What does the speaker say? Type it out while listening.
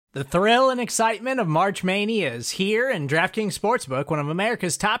The thrill and excitement of March Mania is here, and DraftKings Sportsbook, one of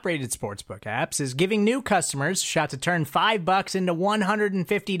America's top-rated sportsbook apps, is giving new customers a shot to turn $5 into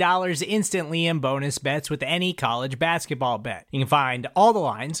 $150 instantly in bonus bets with any college basketball bet. You can find all the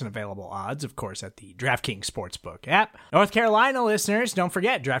lines and available odds, of course, at the DraftKings Sportsbook app. North Carolina listeners, don't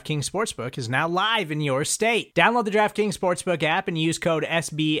forget, DraftKings Sportsbook is now live in your state. Download the DraftKings Sportsbook app and use code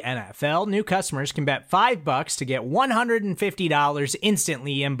SBNFL. New customers can bet $5 to get $150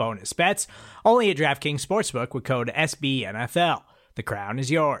 instantly in bonus bets, only at DraftKings Sportsbook with code SBNFL. The crown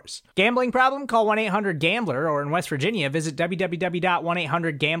is yours. Gambling problem? Call 1-800-GAMBLER, or in West Virginia, visit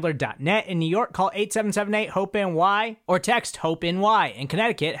www.1800gambler.net. In New York, call 877-8-HOPE-NY or text HOPE-NY. In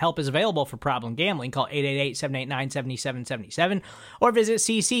Connecticut, help is available for problem gambling. Call 888-789-7777 or visit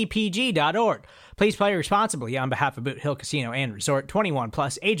ccpg.org. Please play responsibly on behalf of Boot Hill Casino and Resort. 21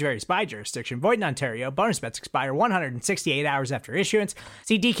 plus, age varies by jurisdiction. Void in Ontario. Bonus bets expire 168 hours after issuance.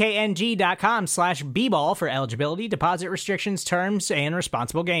 See dkng.com/bball for eligibility, deposit restrictions, terms, and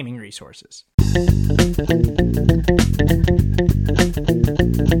responsible gaming resources.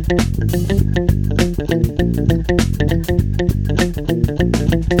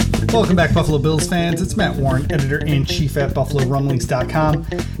 Welcome back, Buffalo Bills fans. It's Matt Warren, editor-in-chief at BuffaloRumblings.com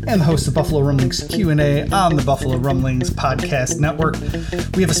and the host of Buffalo Rumblings Q&A on the Buffalo Rumblings Podcast Network.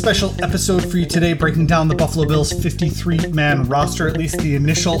 We have a special episode for you today, breaking down the Buffalo Bills 53-man roster, at least the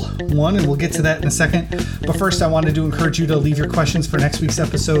initial one, and we'll get to that in a second. But first, I wanted to encourage you to leave your questions for next week's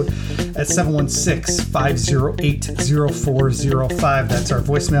episode at 716-508-0405. That's our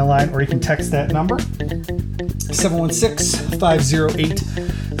voicemail line, or you can text that number,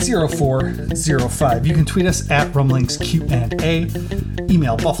 716-508-0405. You can tweet us at Rumblings Q&A,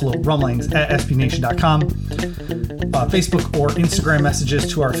 email BuffaloRumblings@SBNation.com, Facebook or Instagram messages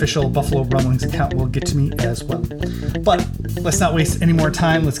to our official Buffalo Rumblings account will get to me as well. But let's not waste any more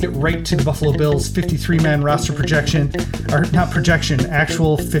time. Let's get right to the Buffalo Bills 53-man roster projection, or not projection,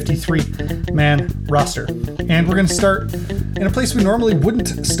 actual 53-man roster. And we're going to start in a place we normally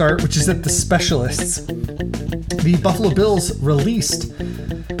wouldn't start, which is at the specialists. The Buffalo Bills released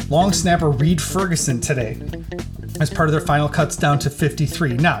long snapper Reid Ferguson today as part of their final cuts down to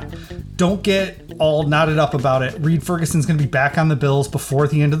 53. Now, don't get all knotted up about it. Reid Ferguson's going to be back on the Bills before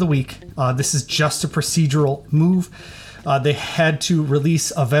the end of the week. This is just a procedural move. They had to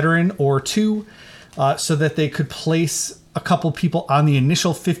release a veteran or two so that they could place a couple people on the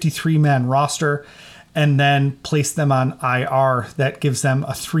initial 53-man roster and then place them on IR. That gives them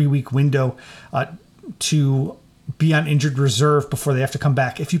a 3-week window to be on injured reserve before they have to come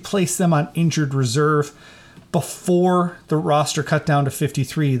back. If you place them on injured reserve before the roster cut down to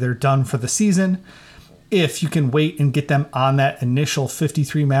 53, they're done for the season. If you can wait and get them on that initial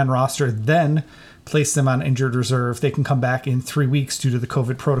 53-man roster, then place them on injured reserve, they can come back in 3 weeks due to the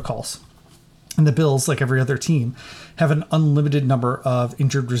COVID protocols. And the Bills, like every other team, have an unlimited number of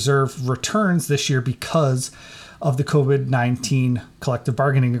injured reserve returns this year because of the COVID-19 collective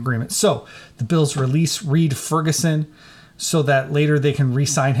bargaining agreement. So the Bills release Reid Ferguson so that later they can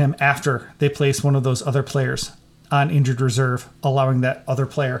re-sign him after they place one of those other players on injured reserve, allowing that other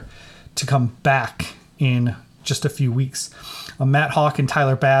player to come back in just a few weeks. Matt Hawk and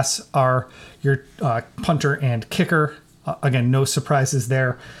Tyler Bass are your punter and kicker. Again, no surprises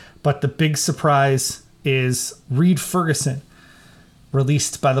there. But the big surprise is Reid Ferguson,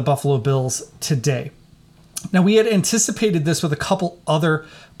 released by the Buffalo Bills today. Now, we had anticipated this with a couple other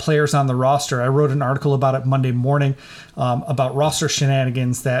players on the roster. I wrote an article about it Monday morning about roster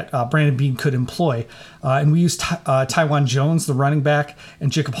shenanigans that Brandon Beane could employ. And we used Taiwan Jones, the running back,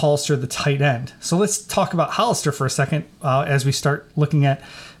 and Jacob Hollister, the tight end. So let's talk about Hollister for a second as we start looking at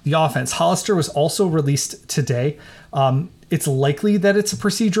the offense. Hollister was also released today. It's likely that it's a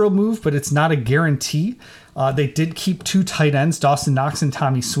procedural move, but it's not a guarantee. They did keep two tight ends, Dawson Knox and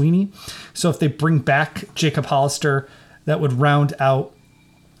Tommy Sweeney. So if they bring back Jacob Hollister, that would round out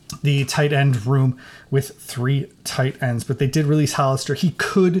the tight end room with 3 tight ends. But they did release Hollister. He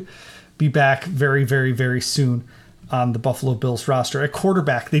could be back very, very, very soon on the Buffalo Bills roster. At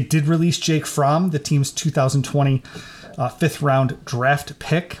quarterback, they did release Jake Fromm, the team's 2020 fifth-round draft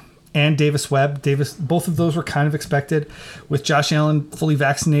pick, and Davis Webb. Both of those were kind of expected. With Josh Allen fully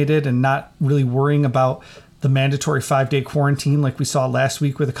vaccinated and not really worrying about the mandatory 5-day quarantine like we saw last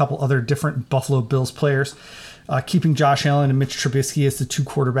week with a couple other different Buffalo Bills players. Keeping Josh Allen and Mitch Trubisky as the 2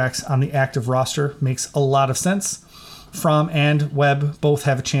 quarterbacks on the active roster makes a lot of sense. Fromm and Webb both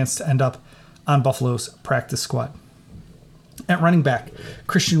have a chance to end up on Buffalo's practice squad. At running back,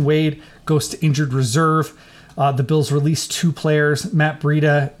 Christian Wade goes to injured reserve. The Bills released 2 players, Matt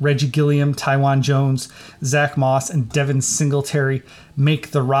Breida, Reggie Gilliam, Tywan Jones, Zach Moss, and Devin Singletary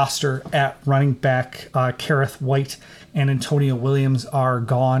make the roster at running back. Kareth White and Antonio Williams are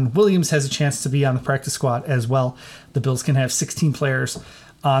gone. Williams has a chance to be on the practice squad as well. The Bills can have 16 players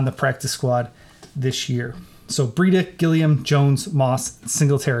on the practice squad this year. So Breida, Gilliam, Jones, Moss,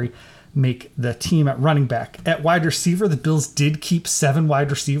 Singletary make the team at running back. At wide receiver, the Bills did keep 7 wide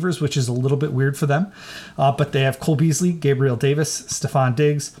receivers, which is a little bit weird for them. But they have Cole Beasley, Gabriel Davis, Stephon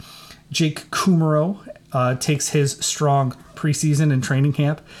Diggs. Jake Kumaro takes his strong preseason and training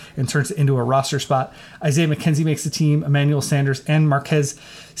camp and turns it into a roster spot. Isaiah McKenzie makes the team, Emmanuel Sanders, and Marquez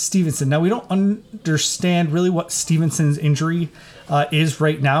Stevenson. Now, we don't understand really what Stevenson's injury is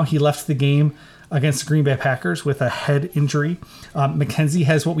right now. He left the game against the Green Bay Packers with a head injury. McKenzie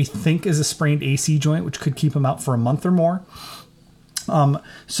has what we think is a sprained AC joint, which could keep him out for a month or more.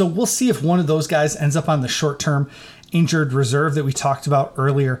 So we'll see if one of those guys ends up on the short-term injured reserve that we talked about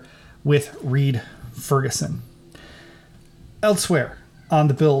earlier with Reed Ferguson. Elsewhere on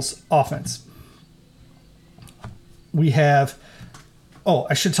the Bills offense, we have,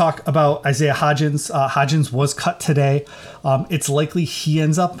 I should talk about Isaiah Hodgins. Hodgins was cut today. It's likely he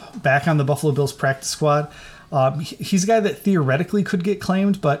ends up back on the Buffalo Bills practice squad. He's a guy that theoretically could get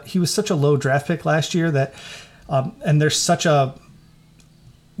claimed, but he was such a low draft pick last year that, and there's such a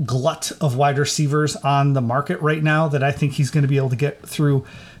glut of wide receivers on the market right now that I think he's going to be able to get through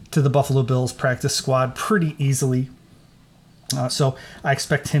to the Buffalo Bills practice squad pretty easily. So I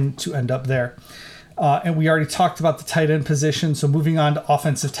expect him to end up there. And we already talked about the tight end position. So moving on to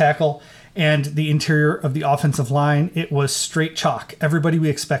offensive tackle and the interior of the offensive line, it was straight chalk. Everybody we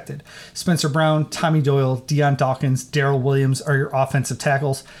expected. Spencer Brown, Tommy Doyle, Deion Dawkins, Darrell Williams are your offensive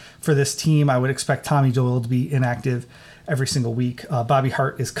tackles for this team. I would expect Tommy Doyle to be inactive every single week. Bobby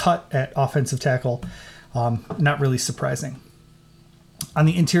Hart is cut at offensive tackle. Not really surprising. On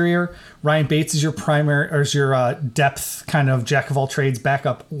the interior, Ryan Bates is your primary, or is your depth kind of jack of all trades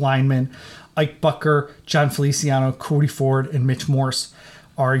backup lineman. Ike Bucker, John Feliciano, Cody Ford, and Mitch Morse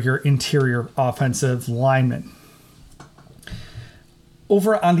are your interior offensive linemen.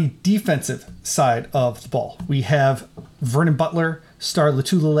 Over on the defensive side of the ball, we have Vernon Butler, Star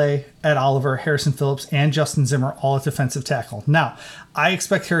Lotulelei, Ed Oliver, Harrison Phillips, and Justin Zimmer all at defensive tackle. Now, I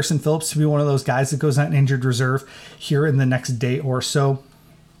expect Harrison Phillips to be one of those guys that goes on injured reserve here in the next day or so,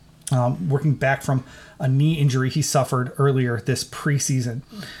 working back from a knee injury he suffered earlier this preseason.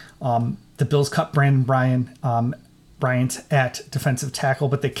 The Bills cut Brandon Bryant at defensive tackle,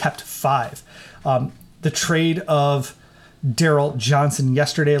 but they kept 5. The trade of Darryl Johnson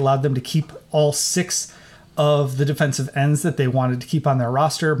yesterday allowed them to keep all 6 of the defensive ends that they wanted to keep on their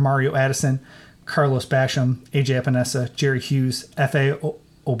roster: Mario Addison, Carlos Basham, AJ Epinesa, Jerry Hughes, F.A.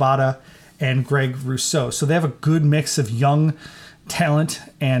 Obata, and Greg Rousseau. So they have a good mix of young talent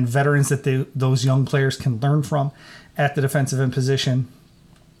and veterans that those young players can learn from at the defensive end position.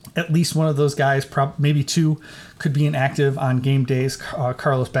 At least one of those guys, maybe 2, could be inactive on game days.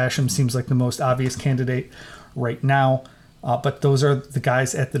 Carlos Basham seems like the most obvious candidate right now. But those are the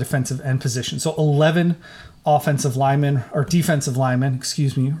guys at the defensive end position. So 11 defensive linemen,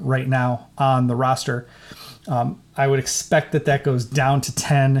 right now on the roster. I would expect that goes down to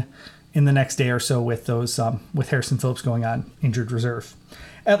 10 in the next day or so with those with Harrison Phillips going on injured reserve.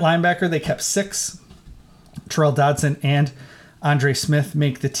 At linebacker, they kept 6. Terrell Dodson and Andre Smith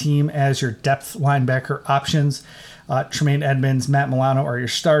make the team as your depth linebacker options. Tremaine Edmonds, Matt Milano are your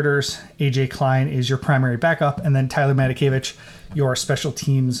starters. AJ Klein is your primary backup. And then Tyler Matakevich, your special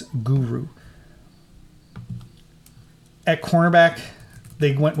teams guru. At cornerback,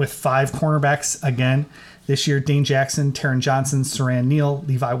 they went with 5 cornerbacks again this year: Dane Jackson, Taron Johnson, Saran Neal,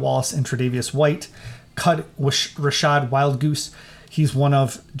 Levi Wallace, and Tre'Davious White. Cut Rashad Wildgoose. He's one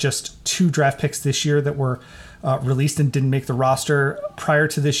of just 2 draft picks this year that were released and didn't make the roster. Prior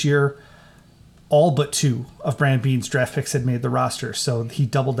to this year, all but 2 of Brandon Beane's draft picks had made the roster, so he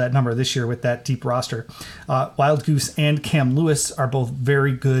doubled that number this year with that deep roster. Wildgoose and Cam Lewis are both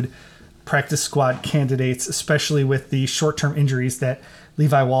very good practice squad candidates, especially with the short-term injuries that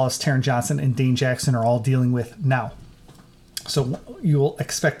Levi Wallace, Taron Johnson, and Dane Jackson are all dealing with now. So you will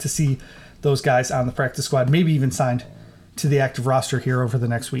expect to see those guys on the practice squad, maybe even signed to the active roster here over the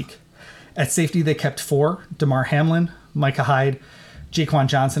next week. At safety, they kept 4: Damar Hamlin, Micah Hyde, Jaquan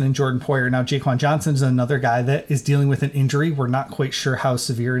Johnson, and Jordan Poyer. Now, Jaquan Johnson is another guy that is dealing with an injury. We're not quite sure how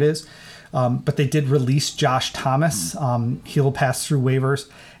severe it is, but they did release Josh Thomas. He'll pass through waivers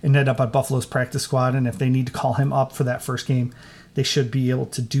and end up on Buffalo's practice squad, and if they need to call him up for that first game, they should be able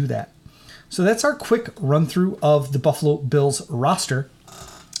to do that. So that's our quick run-through of the Buffalo Bills roster.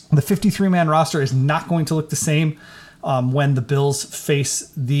 The 53-man roster is not going to look the same when the Bills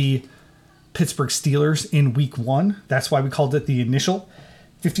face the Pittsburgh Steelers in week 1. That's why we called it the initial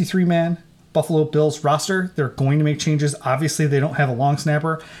 53-man Buffalo Bills roster. They're going to make changes. Obviously, they don't have a long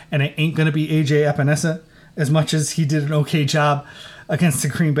snapper, and it ain't going to be AJ Epinesa as much as he did an okay job against the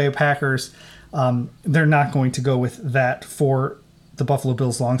Green Bay Packers. They're not going to go with that for the Buffalo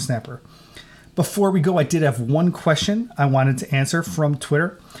Bills long snapper. Before we go, I did have one question I wanted to answer from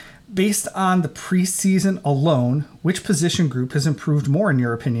Twitter. Based on the preseason alone, which position group has improved more in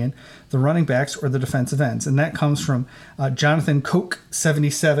your opinion, the running backs or the defensive ends? And that comes from Jonathan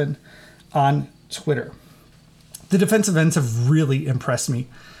Coke77 on Twitter. The defensive ends have really impressed me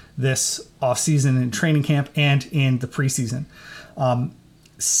this offseason in training camp and in the preseason.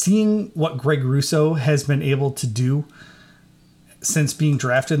 Seeing what Greg Rousseau has been able to do since being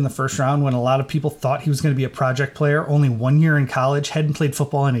drafted in the first round, when a lot of people thought he was going to be a project player, only 1 year in college, hadn't played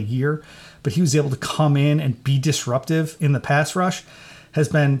football in a year, but he was able to come in and be disruptive in the pass rush, has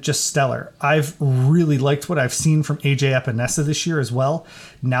been just stellar. I've really liked what I've seen from AJ Epinesa this year as well,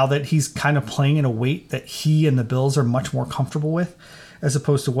 now that he's kind of playing in a weight that he and the Bills are much more comfortable with, as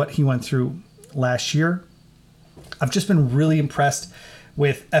opposed to what he went through last year. I've just been really impressed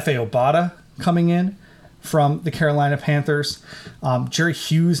with Efe Obada coming in from the Carolina Panthers. Jerry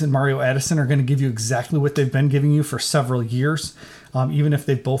Hughes and Mario Addison are going to give you exactly what they've been giving you for several years, even if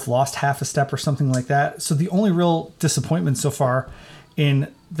they've both lost half a step or something like that. So the only real disappointment so far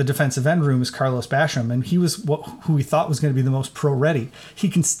in the defensive end room is Carlos Basham, and he was who we thought was going to be the most pro-ready. He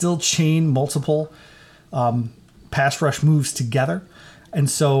can still chain multiple pass rush moves together,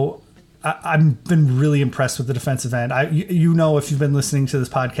 and so I've been really impressed with the defensive end. You know, if you've been listening to this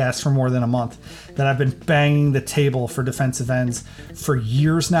podcast for more than a month, that I've been banging the table for defensive ends for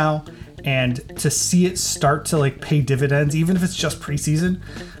years now. And to see it start to pay dividends, even if it's just preseason,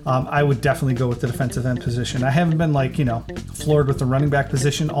 I would definitely go with the defensive end position. I haven't been floored with the running back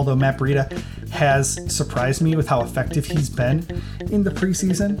position, although Matt Breida has surprised me with how effective he's been in the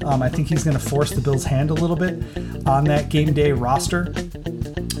preseason. I think he's going to force the Bills' hand a little bit on that game day roster.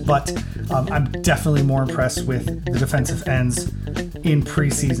 But I'm definitely more impressed with the defensive ends in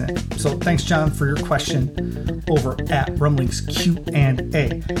preseason. So thanks, John, for your question over at Rumblings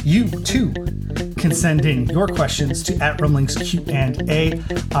Q&A. You too can send in your questions to at Rumblings Q&A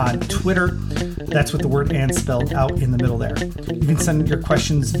on Twitter. That's with the word "and" spelled out in the middle there. You can send your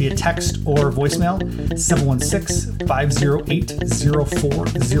questions via text or voicemail,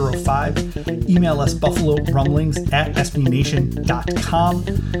 716-508-0405. Email us buffalorumblings@sbnation.com.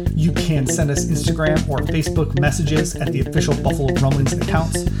 You can send us Instagram or Facebook messages at the official Buffalo Rumblings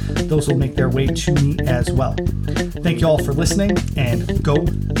accounts. Those will make their way to me as well. Thank you all for listening, and go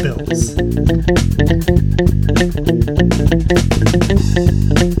Bills.